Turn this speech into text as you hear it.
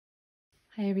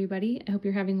Hi everybody, I hope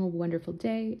you're having a wonderful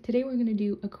day. Today we're going to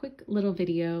do a quick little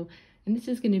video, and this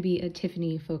is going to be a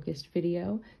Tiffany focused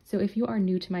video. So if you are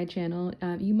new to my channel,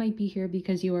 you might be here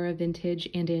because you are a vintage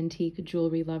and antique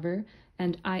jewelry lover,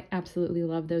 and I absolutely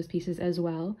love those pieces as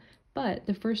well. But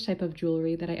the first type of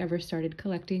jewelry that I ever started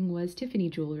collecting was Tiffany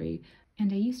jewelry.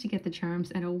 And I used to get the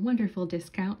charms at a wonderful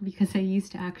discount because I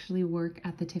used to actually work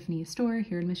at the Tiffany store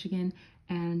here in Michigan,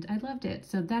 and I loved it.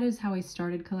 So that is how I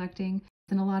started collecting.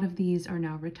 And a lot of these are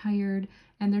now retired,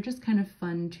 and they're just kind of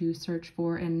fun to search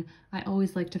for, and I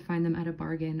always like to find them at a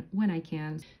bargain when I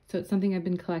can. So it's something I've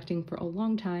been collecting for a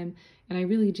long time, and I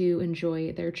really do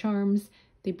enjoy their charms.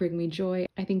 They bring me joy.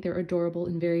 I think they're adorable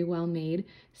and very well made.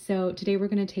 So today we're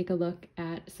going to take a look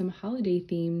at some holiday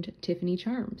themed Tiffany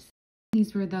charms.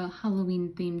 These were the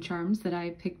Halloween themed charms that I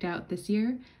picked out this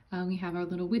year. We have our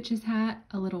little witch's hat,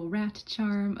 a little rat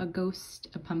charm, a ghost,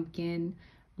 a pumpkin,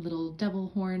 a little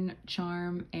devil horn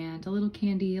charm, and a little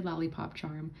candy lollipop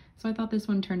charm. So I thought this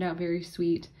one turned out very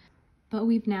sweet. But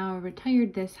we've now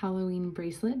retired this Halloween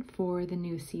bracelet for the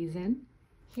new season.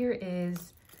 Here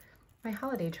is my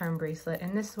holiday charm bracelet,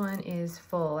 and this one is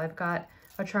full. I've got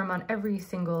a charm on every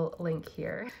single link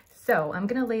here. So I'm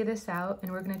gonna lay this out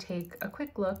and we're gonna take a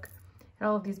quick look at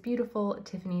all of these beautiful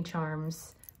Tiffany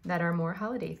charms that are more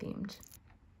holiday themed.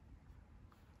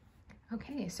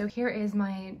 Okay, so here is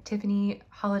my Tiffany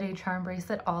holiday charm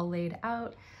bracelet all laid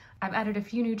out. I've added a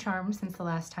few new charms since the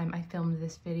last time I filmed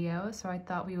this video, so I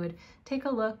thought we would take a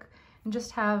look and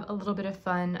just have a little bit of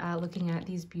fun looking at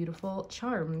these beautiful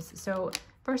charms. So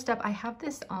first up, I have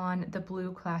this on the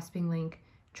blue clasping link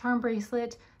charm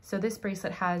bracelet. So this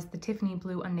bracelet has the Tiffany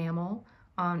blue enamel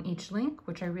on each link,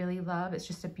 which I really love. It's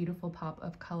just a beautiful pop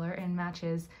of color and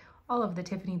matches all of the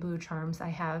Tiffany blue charms I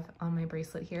have on my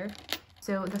bracelet here.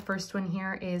 So the first one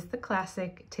here is the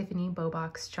classic Tiffany bow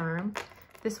box charm.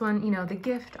 This one, you know, the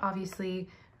gift, obviously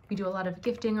we do a lot of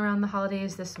gifting around the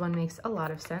holidays. This one makes a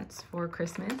lot of sense for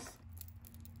Christmas.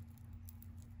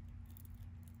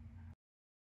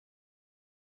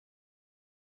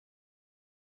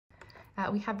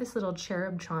 We have this little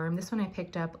cherub charm. This one I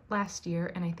picked up last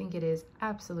year and I think it is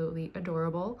absolutely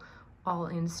adorable, all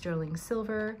in sterling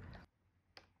silver.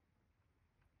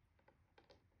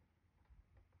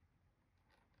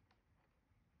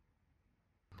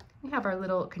 We have our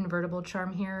little convertible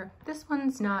charm here. This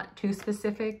one's not too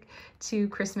specific to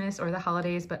Christmas or the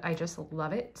holidays, but I just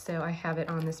love it. So I have it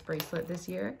on this bracelet this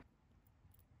year.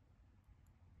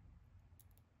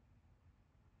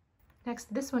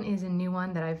 Next, this one is a new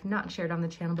one that I've not shared on the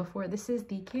channel before. This is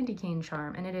the candy cane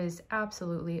charm, and it is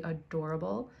absolutely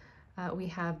adorable. We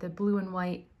have the blue and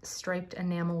white striped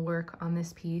enamel work on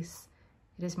this piece.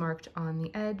 It is marked on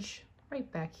the edge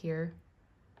right back here.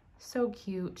 So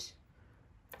cute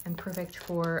and perfect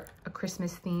for a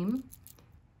Christmas theme.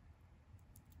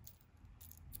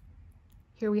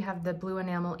 Here we have the blue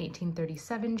enamel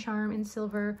 1837 charm in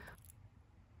silver.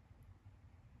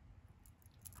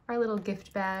 Our little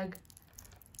gift bag.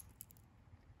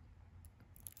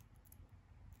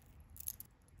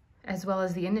 As well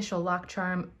as the initial lock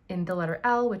charm in the letter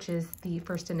L, which is the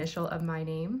first initial of my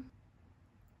name.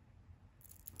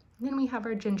 And then we have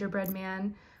our gingerbread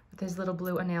man with his little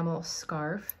blue enamel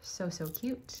scarf. So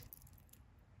cute.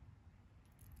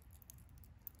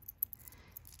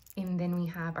 And then we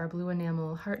have our blue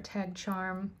enamel heart tag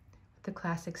charm with the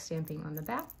classic stamping on the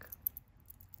back.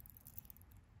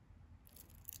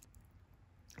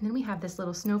 And then we have this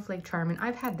little snowflake charm, and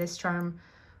I've had this charm,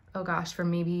 oh gosh, for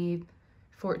maybe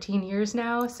 14 years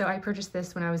now. So I purchased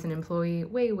this when I was an employee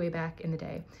way back in the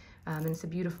day. And it's a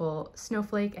beautiful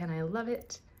snowflake and I love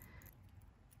it.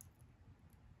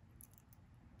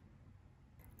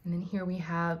 And then here we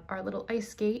have our little ice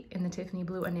skate in the Tiffany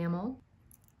blue enamel.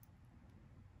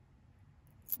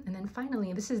 And then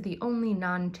finally, this is the only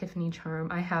non-Tiffany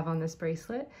charm I have on this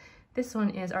bracelet. This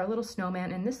one is our little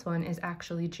snowman, and this one is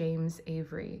actually James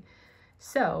Avery.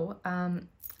 So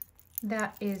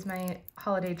that is my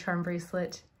holiday charm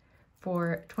bracelet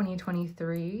for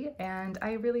 2023, and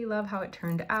I really love how it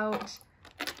turned out.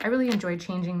 I really enjoyed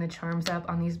changing the charms up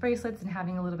on these bracelets and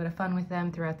having a little bit of fun with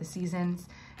them throughout the seasons.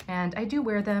 And I do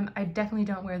wear them. I definitely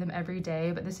don't wear them every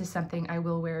day, but this is something I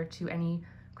will wear to any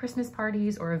Christmas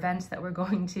parties or events that we're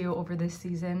going to over this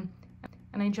season.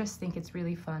 And I just think it's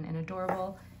really fun and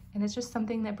adorable, and it's just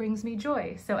something that brings me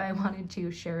joy. So I wanted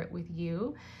to share it with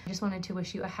you. I just wanted to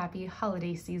wish you a happy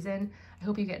holiday season. I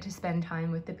hope you get to spend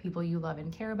time with the people you love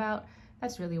and care about.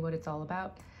 That's really what it's all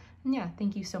about. And yeah,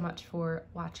 thank you so much for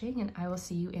watching, and I will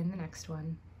see you in the next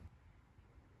one.